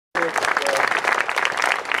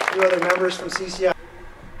few other members from CCI.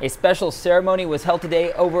 A special ceremony was held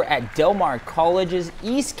today over at Del Mar College's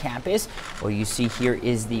East Campus. What you see here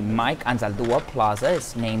is the Mike Anzaldúa Plaza.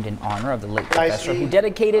 It's named in honor of the late professor who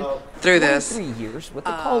dedicated 23 years with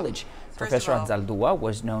the college. Professor Anzaldúa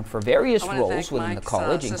was known for various roles within the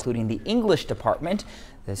college, including the English department,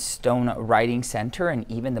 the Stone Writing Center, and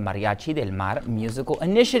even the Mariachi del Mar musical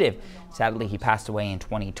initiative. Sadly, he passed away in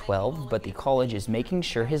 2012, but the college is making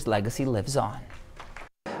sure his legacy lives on.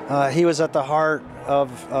 He was at the heart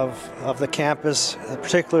of the campus,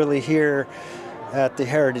 particularly here at the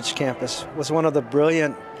Heritage Campus. Was one of the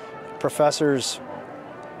brilliant professors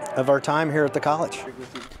of our time here at the college.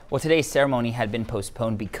 Well, today's ceremony had been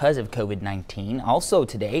postponed because of COVID-19. Also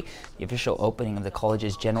today, the official opening of the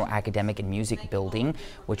college's General Academic and Music Building,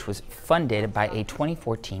 which was funded by a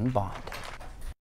 2014 bond.